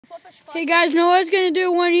Hey guys, Noah's gonna do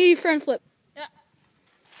a 180 front flip. Yeah.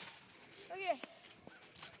 Okay.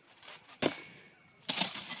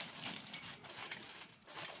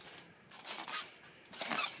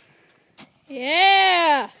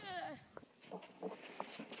 Yeah.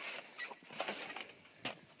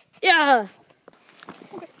 Yeah.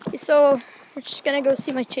 Okay, so we're just gonna go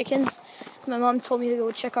see my chickens. So my mom told me to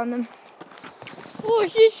go check on them. Oh,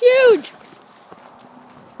 she's huge.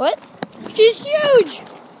 What? She's huge.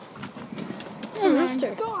 It's a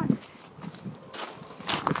rooster. God.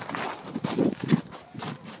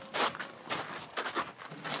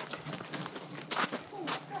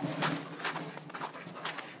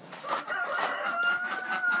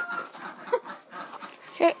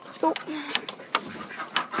 Okay, let's go.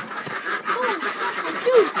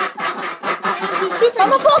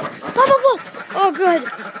 Oh, good.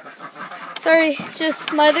 Sorry,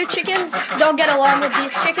 just my other chickens don't get along with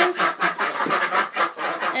these chickens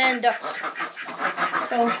and ducks.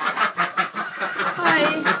 So, hi.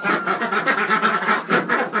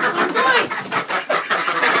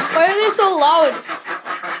 Why are they so loud?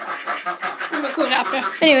 I'm gonna go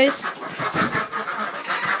after. Anyways,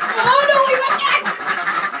 Oh no, we went back.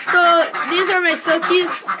 so these are my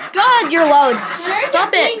silkies. God, you're loud.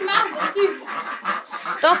 Stop it.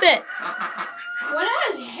 Stop it. What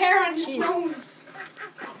has hair on his Jeez. nose?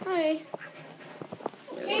 Hi.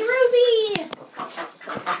 Hey, Ruby.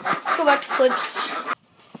 Let's go back to flips.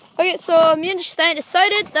 Okay, so me and Stein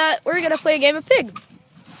decided that we're gonna play a game of pig.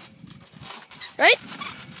 Right?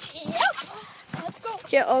 Yep. Let's go.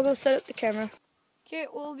 Okay, I'll go set up the camera. Okay,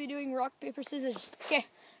 we'll be doing rock, paper, scissors. Okay.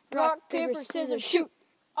 Rock, paper, scissors, shoot.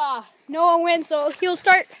 Noah wins, so he'll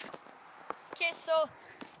start. Okay, so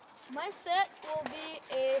my set will be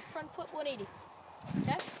a front flip 180.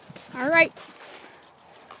 Okay? All right.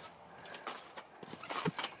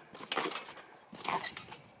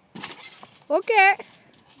 Okay.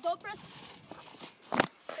 Don't press the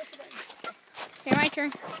button. Okay, my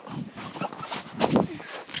turn.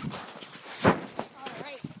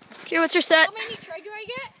 Alright. Okay, what's your set? How many try do I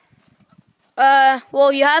get?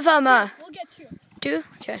 Well, you have We'll get two. 2?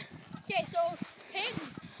 Okay. Okay, so pig.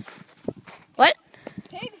 What?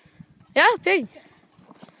 Pig. Yeah, pig.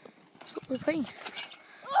 That's what we're playing.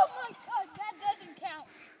 Oh my god, that doesn't count.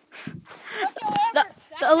 Okay, whatever.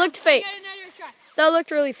 That looked fake. Get another try. That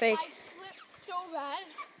looked really fake. I slipped so bad.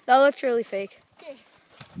 That looked really fake. Okay.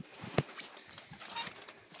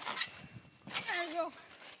 There we go.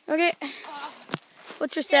 Okay.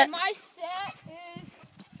 What's your Okay, set? my set is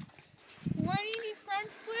 180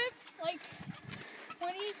 front flip, like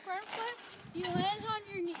 180 front flip. You land on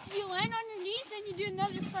your knees, then you do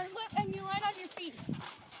another front flip, and you land on your feet.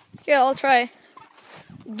 Okay, I'll try.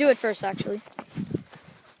 Do it first, actually.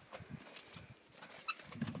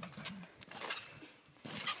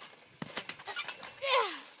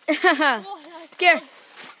 Yeah. Oh, that's Here. close.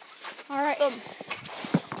 All right.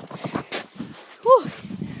 Whew.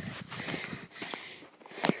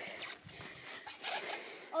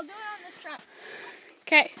 I'll do it on this trap.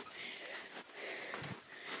 Okay.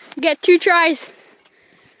 Get 2 tries.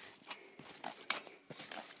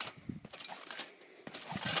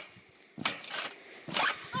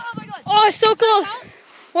 Oh my god. Oh, it's so close.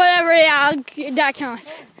 Whatever, yeah, that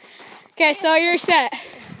counts. Okay, so you're set.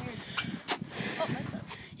 Oh, my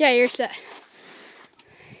set. Yeah, you're set.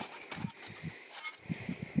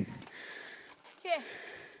 Okay.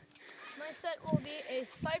 My set will be a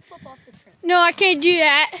side flip off the trim. No, I can't do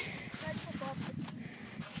that. Side flip off the trim.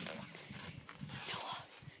 Noah.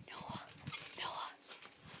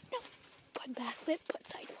 No. Put back flip, put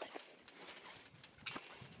side flip.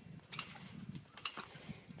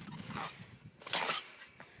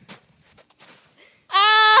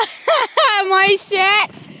 Ah, my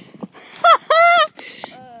set.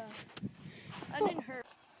 I didn't hurt.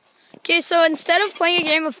 Okay, so instead of playing a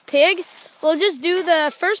game of pig, we'll just do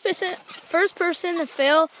the first person to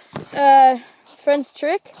fail friend's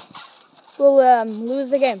trick will lose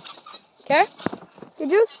the game. Okay? Good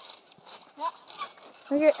juice? Yeah.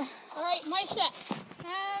 Okay. All right, my set.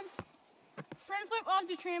 Front flip off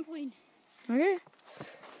the trampoline. Okay.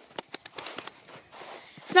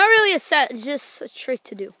 It's not really a set, it's just a trick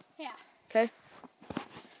to do. Yeah. Okay?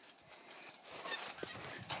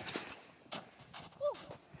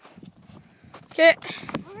 Okay.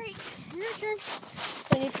 All right, your turn.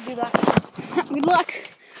 I need to do that. Good luck.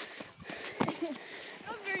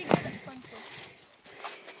 I'm very good at front flip.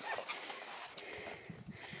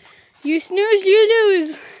 You snooze, you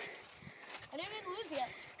lose. I didn't even lose yet.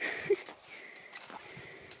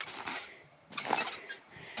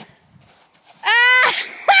 Ah!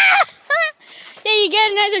 Yeah, you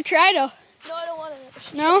get another try though. No, I don't want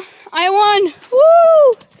to. No, I won.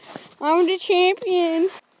 Woo! I'm the champion.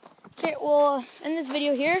 Okay, we'll end this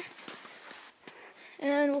video here.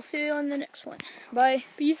 And we'll see you on the next one. Bye.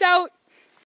 Peace out.